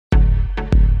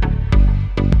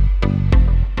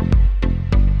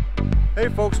Hey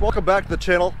folks, welcome back to the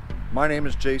channel. My name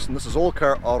is Jason. This is Old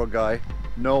Car Auto Guy.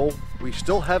 No, we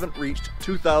still haven't reached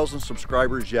 2,000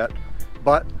 subscribers yet,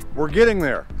 but we're getting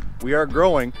there. We are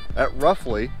growing at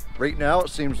roughly, right now it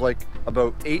seems like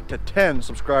about 8 to 10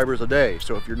 subscribers a day.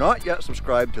 So if you're not yet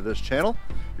subscribed to this channel,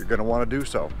 you're going to want to do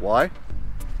so. Why?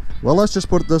 Well, let's just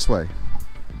put it this way.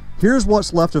 Here's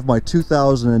what's left of my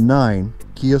 2009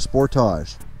 Kia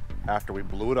Sportage after we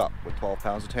blew it up with 12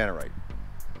 pounds of Tannerite.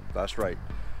 That's right.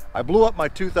 I blew up my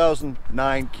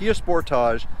 2009 Kia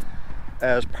Sportage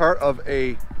as part of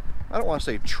a, I don't want to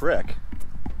say trick,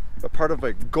 but part of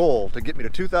a goal to get me to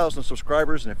 2,000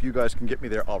 subscribers, and if you guys can get me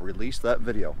there, I'll release that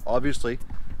video. Obviously,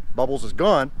 Bubbles is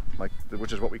gone,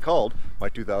 which is what we called my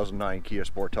 2009 Kia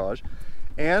Sportage.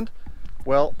 And,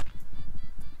 well,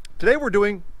 today we're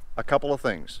doing a couple of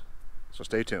things, so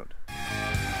stay tuned.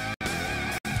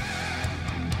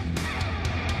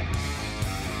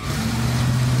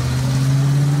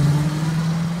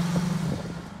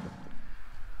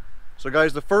 So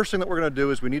guys, the first thing that we're going to do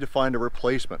is we need to find a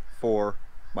replacement for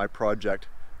my project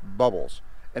Bubbles.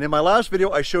 And in my last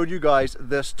video I showed you guys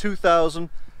this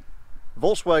 2000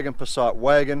 Volkswagen Passat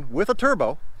wagon with a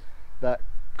turbo that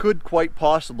could quite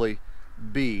possibly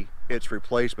be its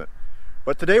replacement.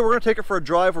 But today we're going to take it for a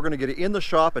drive. We're going to get it in the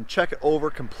shop and check it over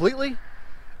completely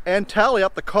and tally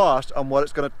up the cost on what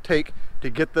it's going to take to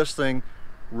get this thing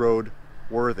road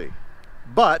worthy.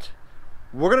 But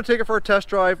we're going to take it for a test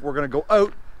drive. We're going to go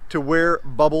out to where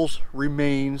Bubbles'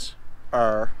 remains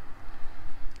are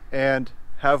and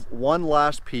have one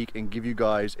last peek and give you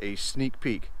guys a sneak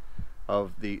peek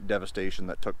of the devastation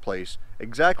that took place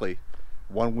exactly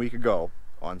 1 week ago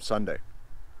on Sunday.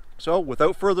 So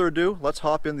without further ado, let's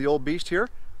hop in the old beast here,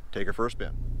 take her for a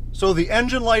spin. So the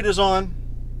engine light is on,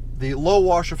 the low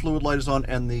washer fluid light is on,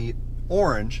 and the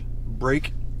orange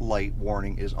brake light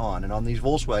warning is on. And on these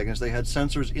Volkswagens, they had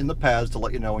sensors in the pads to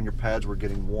let you know when your pads were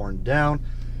getting worn down.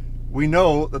 We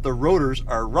know that the rotors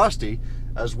are rusty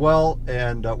as well,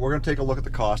 and we're going to take a look at the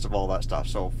cost of all that stuff.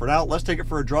 So for now, let's take it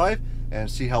for a drive and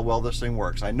see how well this thing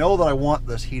works. I know that I want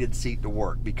this heated seat to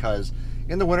work because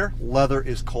in the winter, leather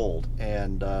is cold,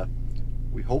 and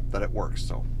we hope that it works.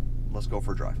 So let's go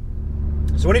for a drive.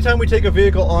 So anytime we take a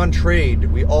vehicle on trade,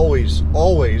 we always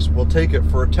will take it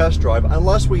for a test drive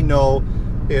unless we know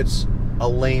it's a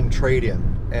lame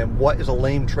trade-in. And what is a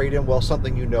lame trade-in? Well,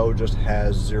 something you know just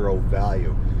has zero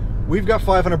value. We've got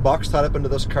 500 bucks tied up into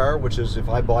this car, which is, if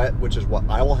I buy it, which is what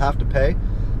I will have to pay.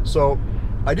 So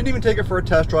I didn't even take it for a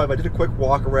test drive. I did a quick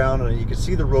walk around and you could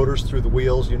see the rotors through the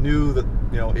wheels. You knew that,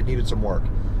 you know, it needed some work.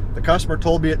 The customer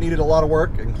told me it needed a lot of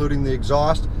work, including the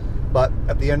exhaust, but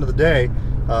at the end of the day,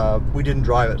 we didn't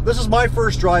drive it. This is my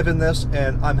first drive in this,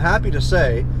 and I'm happy to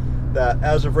say that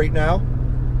as of right now,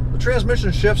 the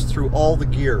transmission shifts through all the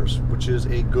gears, which is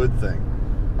a good thing.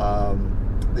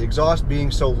 The exhaust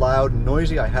being so loud and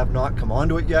noisy, I have not come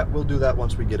onto it yet. We'll do that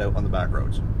once we get out on the back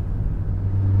roads.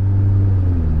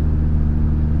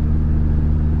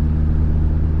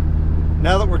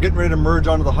 Now that we're getting ready to merge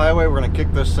onto the highway, we're going to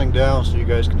kick this thing down so you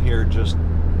guys can hear just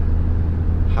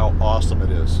how awesome it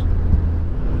is.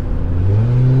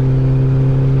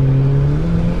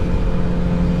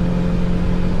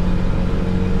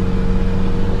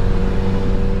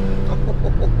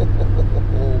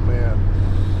 Oh man.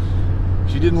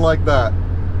 She didn't like that.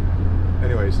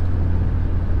 Anyways,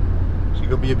 she's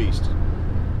gonna be a beast.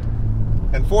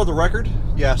 And for the record,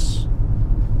 yes,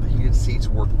 the heated seats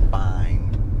work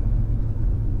fine.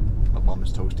 My bum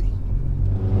is toasty.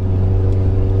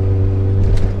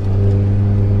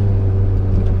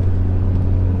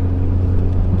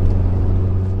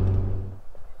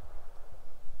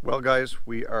 Well guys,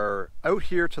 we are out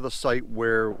here to the site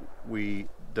where we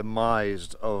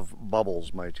demised of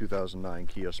Bubbles, my 2009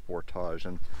 Kia Sportage,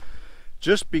 and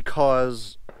just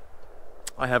because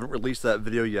I haven't released that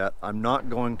video yet, I'm not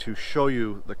going to show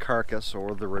you the carcass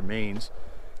or the remains,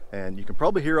 and you can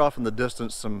probably hear off in the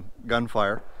distance some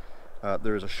gunfire.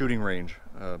 There's a shooting range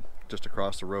just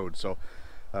across the road, so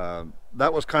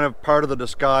that was kind of part of the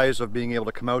disguise of being able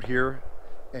to come out here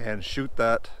and shoot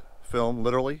that film,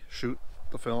 literally shoot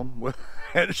the film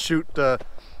and shoot the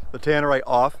Tannerite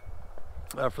off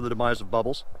for the demise of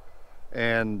Bubbles,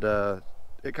 and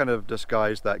it kind of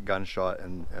disguised that gunshot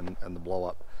and the blow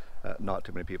up. Not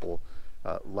too many people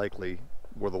likely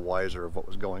were the wiser of what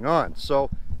was going on. So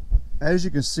as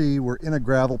you can see, we're in a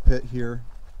gravel pit here.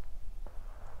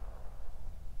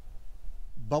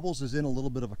 Bubbles is in a little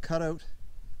bit of a cutout,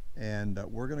 and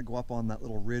we're going to go up on that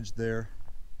little ridge there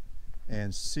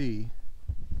and see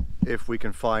if we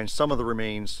can find some of the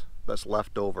remains that's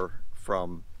left over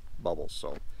from Bubbles.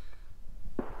 So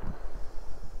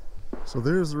So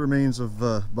there's the remains of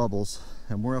Bubbles,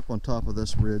 and we're up on top of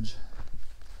this ridge,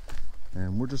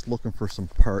 and we're just looking for some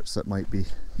parts that might be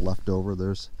left over.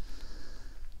 There's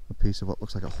a piece of what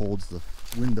looks like it holds the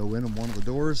window in one of the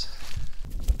doors.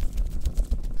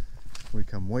 We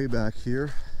come way back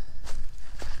here,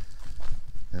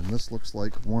 and this looks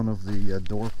like one of the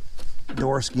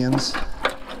door skins.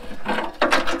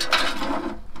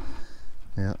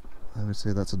 Yeah, I would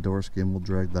say that's a door skin. We'll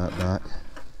drag that back.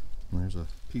 And there's a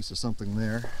piece of something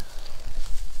there.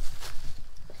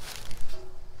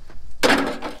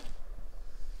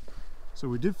 So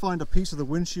we did find a piece of the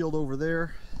windshield over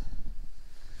there.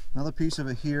 Another piece of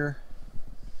it here.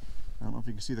 I don't know if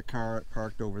you can see the car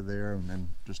parked over there, and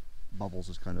then just Bubbles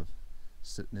is kind of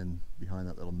sitting in behind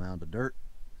that little mound of dirt.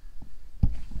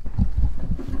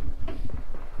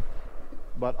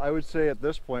 But I would say at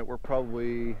this point we're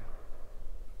probably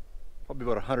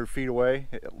about 100 feet away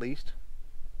at least.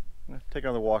 Take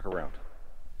another walk around.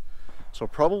 So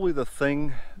probably the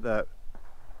thing that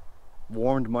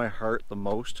warmed my heart the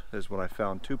most is when I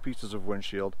found two pieces of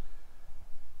windshield,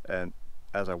 and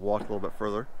as I walked a little bit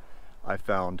further I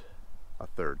found a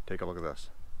third. Take a look at this.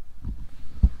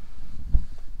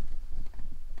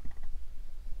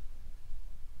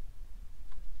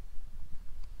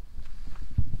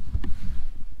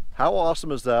 How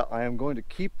awesome is that? I am going to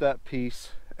keep that piece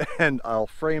and I'll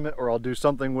frame it, or I'll do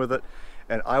something with it,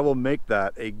 and I will make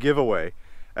that a giveaway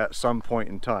at some point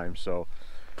in time. So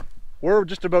we're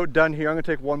just about done here. I'm going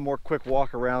to take one more quick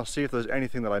walk around, see if there's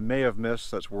anything that I may have missed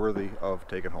that's worthy of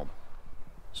taking home.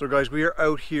 So guys, we are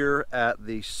out here at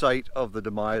the site of the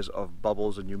demise of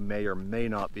Bubbles, and you may or may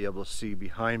not be able to see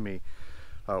behind me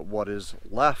what is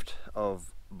left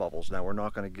of Bubbles. Now we're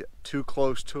not going to get too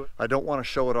close to it. I don't want to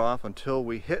show it off until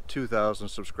we hit 2,000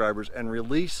 subscribers and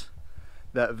release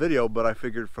that video, but I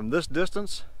figured from this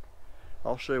distance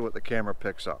I'll show you what the camera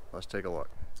picks up. Let's take a look.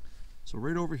 So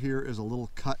right over here is a little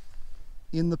cut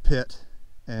in the pit,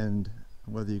 and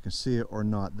whether you can see it or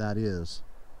not, that is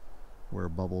where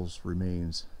Bubbles'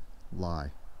 remains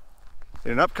lie.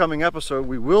 In an upcoming episode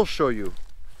we will show you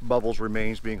Bubbles'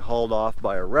 remains being hauled off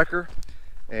by a wrecker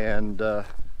and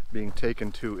being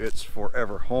taken to its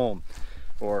forever home,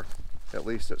 or at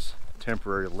least its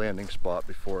temporary landing spot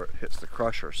before it hits the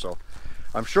crusher. So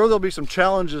I'm sure there'll be some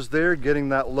challenges there getting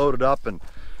that loaded up and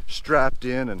strapped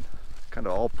in and kind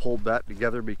of all pulled back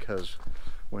together, because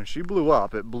when she blew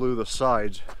up it blew the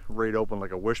sides right open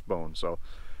like a wishbone. So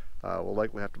we'll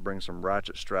likely have to bring some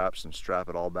ratchet straps and strap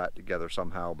it all back together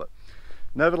somehow, but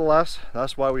nevertheless,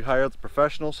 that's why we hired the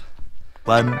professionals.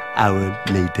 1 hour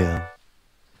later.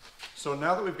 So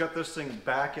now that we've got this thing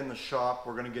back in the shop,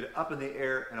 we're going to get it up in the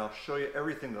air, and I'll show you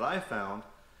everything that I found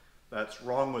that's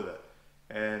wrong with it.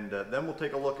 And then we'll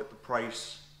take a look at the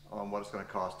price on what it's going to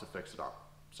cost to fix it up.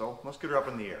 So let's get her up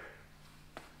in the air.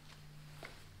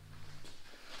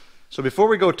 So before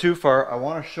we go too far, I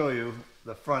want to show you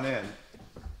the front end.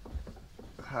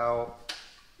 How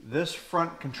this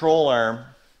front control arm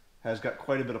has got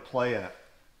quite a bit of play in it.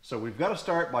 So we've got to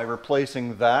start by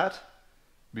replacing that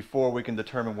before we can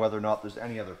determine whether or not there's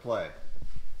any other play.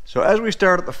 So as we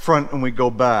start at the front and we go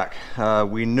back,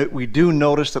 we do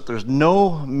notice that there's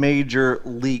no major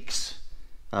leaks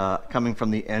coming from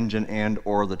the engine and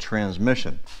or the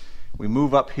transmission. We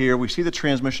move up here, we see the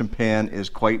transmission pan is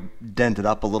quite dented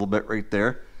up a little bit right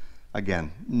there.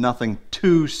 Again, nothing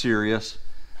too serious.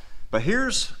 But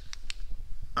here's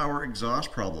our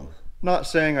exhaust problem. Not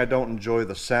saying I don't enjoy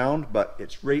the sound, but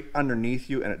it's right underneath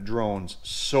you and it drones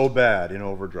so bad in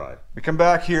overdrive. We come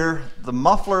back here, the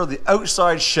muffler, the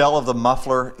outside shell of the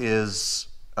muffler is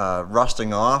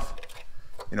rusting off.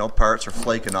 You know, parts are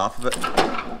flaking off of it.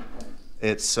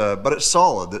 But it's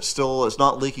solid. It's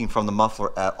not leaking from the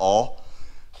muffler at all.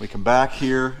 We come back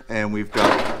here and we've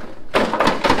got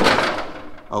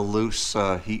a loose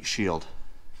heat shield.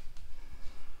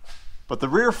 But the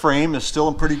rear frame is still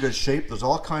in pretty good shape. There's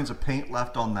all kinds of paint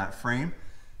left on that frame.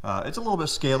 It's a little bit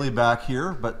scaly back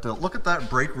here, but look at that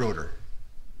brake rotor.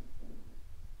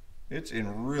 It's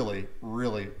in really,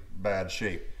 really bad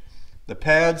shape. The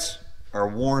pads are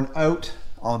worn out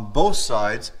on both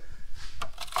sides.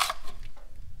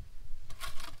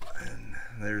 And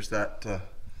there's that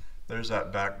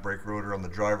back brake rotor on the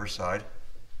driver's side.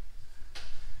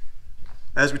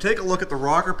 As we take a look at the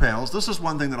rocker panels, this is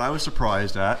one thing that I was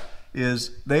surprised at,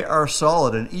 is they are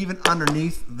solid, and even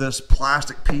underneath this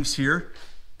plastic piece here,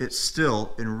 it's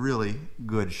still in really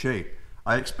good shape.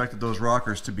 I expected those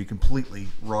rockers to be completely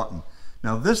rotten.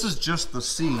 Now this is just the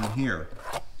seam here,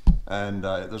 and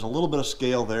there's a little bit of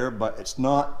scale there, but it's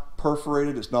not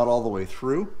perforated, it's not all the way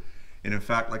through. And in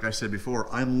fact, like I said before,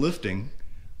 I'm lifting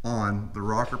on the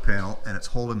rocker panel, and it's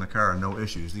holding the car, no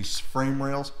issues. These frame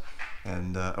rails,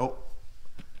 and oh,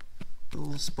 a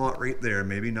little spot right there,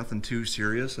 maybe nothing too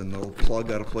serious, and they'll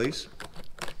plug out of place.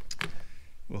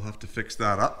 We'll have to fix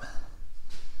that up.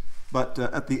 But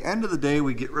at the end of the day,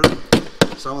 we get rid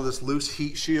of some of this loose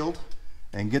heat shield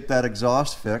and get that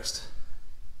exhaust fixed.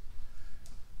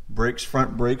 Brakes,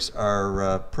 front brakes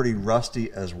are pretty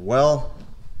rusty as well.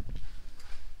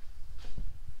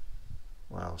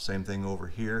 Wow, same thing over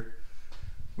here.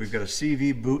 We've got a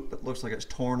CV boot that looks like it's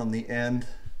torn on the end.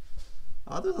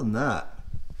 Other than that,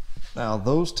 now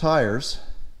those tires,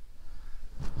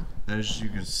 as you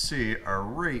can see, are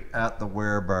right at the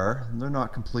wear bar. They're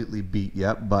not completely beat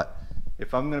yet, but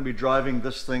if I'm going to be driving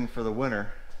this thing for the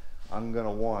winter, I'm going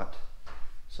to want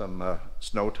some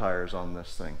snow tires on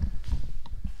this thing.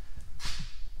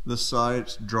 This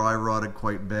side's dry rotted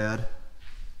quite bad,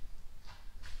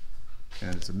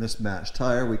 and it's a mismatched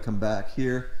tire. We come back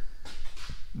here,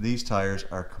 these tires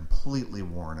are completely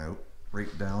worn out,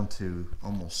 right down to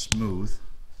almost smooth.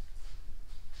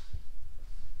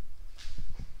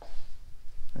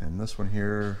 And this one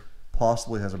here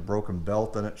possibly has a broken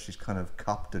belt in it. She's kind of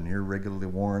cupped and irregularly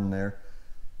worn there.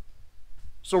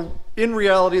 So in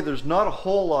reality, there's not a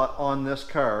whole lot on this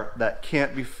car that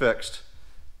can't be fixed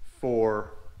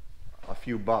for a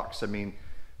few bucks. I mean,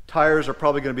 tires are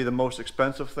probably going to be the most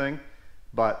expensive thing,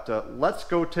 but let's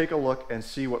go take a look and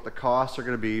see what the costs are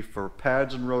going to be for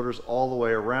pads and rotors all the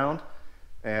way around,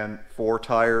 and 4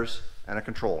 tires and a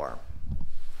control arm.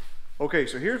 Okay,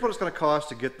 so here's what it's going to cost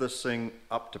to get this thing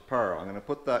up to par. I'm going to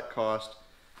put that cost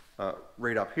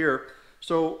right up here.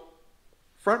 So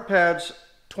front pads,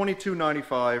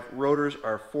 $22.95. Rotors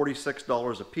are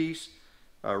 $46 a piece.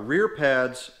 Rear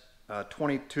pads,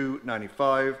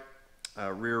 $22.95.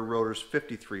 Rear rotors,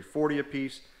 $53.40 a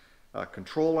piece.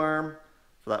 Control arm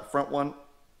for that front one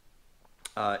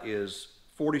is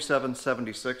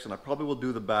 $47.76, and I probably will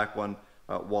do the back one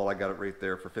while I got it right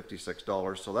there for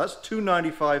 $56. So that's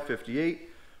 $295.58.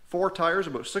 4 tires,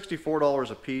 about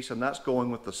 $64 a piece, and that's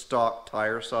going with the stock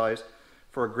tire size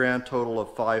for a grand total of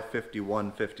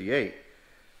 $551.58.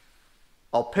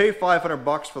 I'll pay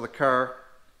 $500 for the car.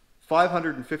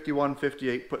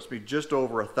 $551.58 puts me just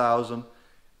over $1,000,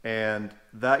 and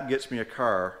that gets me a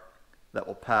car that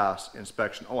will pass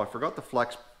inspection. Oh, I forgot the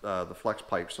flex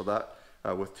pipe, so that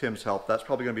with Tim's help, that's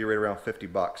probably going to be right around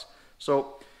 $50.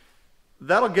 So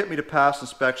that'll get me to pass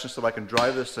inspection so that I can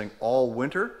drive this thing all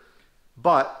winter.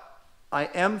 But I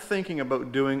am thinking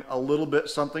about doing a little bit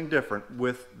something different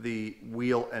with the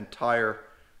wheel and tire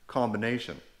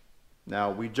combination.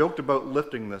 Now, we joked about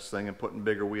lifting this thing and putting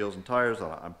bigger wheels and tires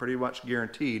on it. I'm pretty much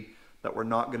guaranteed that we're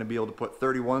not going to be able to put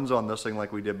 31s on this thing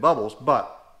like we did Bubbles,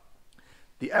 but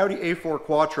the Audi A4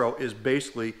 Quattro is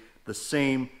basically the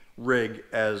same rig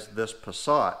as this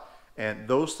Passat, and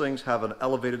those things have an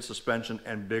elevated suspension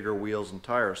and bigger wheels and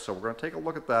tires. So we're going to take a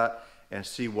look at that and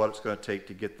see what it's going to take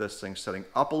to get this thing setting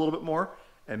up a little bit more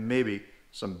and maybe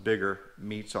some bigger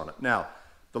meats on it. Now,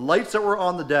 the lights that were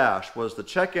on the dash was the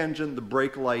check engine, the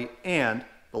brake light, and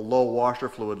the low washer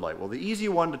fluid light. Well, the easy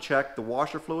one to check, the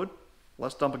washer fluid,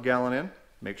 let's dump a gallon in,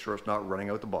 make sure it's not running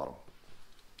out the bottom.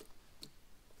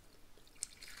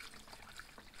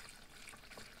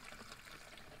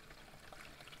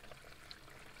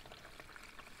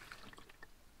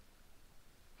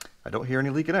 I don't hear any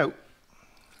leaking out.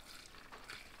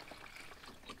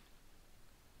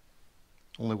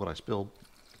 Only what I spilled.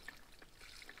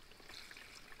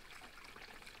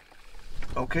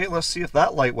 Okay, let's see if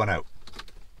that light went out.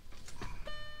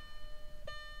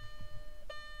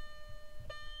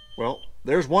 Well,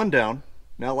 there's one down.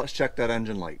 Now let's check that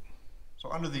engine light.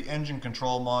 So under the engine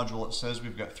control module, it says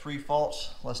we've got 3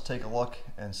 faults. Let's take a look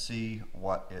and see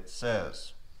what it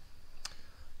says.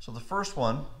 So the first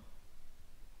one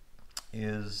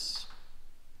is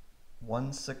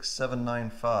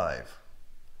 16795.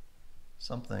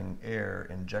 Something air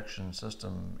injection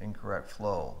system incorrect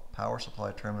flow. Power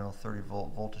supply terminal 30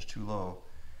 volt, voltage too low.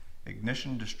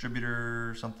 Ignition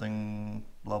distributor something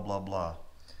blah blah blah.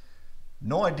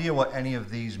 No idea what any of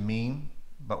these mean,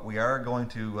 but we are going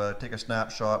to take a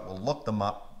snapshot. We'll look them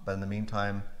up, but in the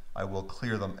meantime I will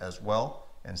clear them as well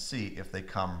and see if they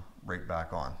come right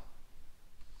back on.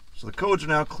 So the codes are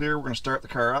now clear. We're going to start the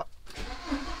car up.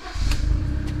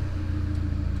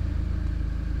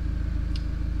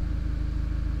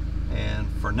 And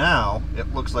for now,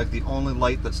 it looks like the only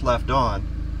light that's left on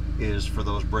is for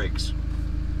those brakes.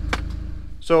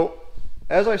 So,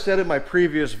 as I said in my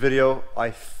previous video,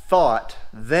 I thought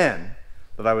then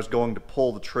that I was going to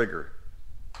pull the trigger.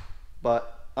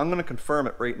 But I'm going to confirm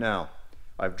it right now.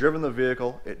 I've driven the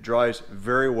vehicle. It drives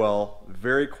very well,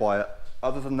 very quiet.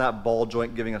 other than that ball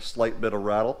joint giving a slight bit of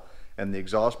rattle and the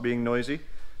exhaust being noisy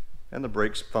and the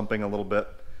brakes thumping a little bit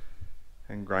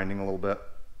and grinding a little bit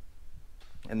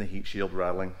and the heat shield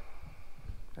rattling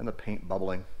and the paint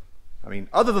bubbling. I mean,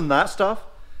 other than that stuff,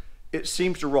 it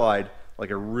seems to ride like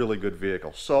a really good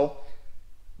vehicle. So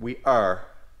we are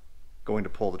going to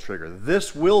pull the trigger.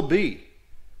 This will be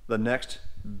the next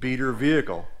beater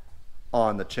vehicle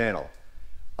on the channel.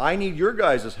 I need your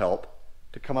guys' help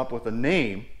to come up with a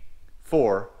name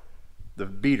for the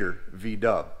beater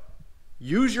V-dub.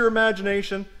 Use your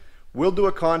imagination. We'll do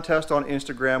a contest on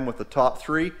Instagram with the top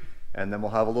 3, and then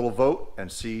we'll have a little vote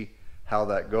and see how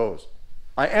that goes.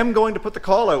 I am going to put the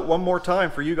call out one more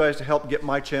time for you guys to help get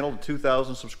my channel to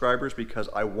 2,000 subscribers, because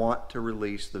I want to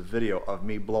release the video of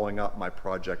me blowing up my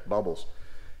Project Bubbles.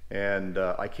 And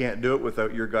I can't do it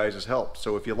without your guys' help.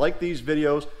 So if you like these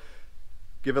videos,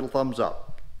 give it a thumbs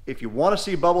up. If you want to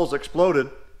see bubbles exploded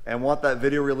and want that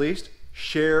video released,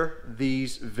 share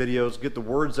these videos. Get the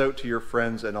words out to your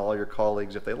friends and all your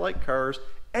colleagues. If they like cars,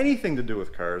 anything to do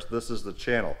with cars, this is the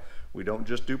channel. We don't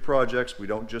just do projects. We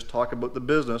don't just talk about the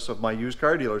business of my used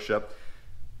car dealership.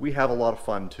 We have a lot of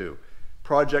fun too.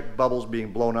 Project Bubbles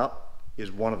being blown up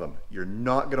is one of them. You're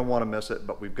not going to want to miss it,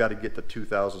 but we've got to get to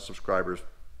 2,000 subscribers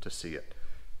to see it.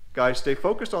 Guys, stay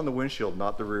focused on the windshield,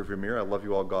 not the rearview mirror. I love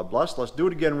you all. God bless. Let's do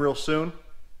it again real soon.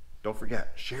 Don't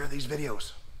forget, share these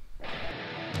videos.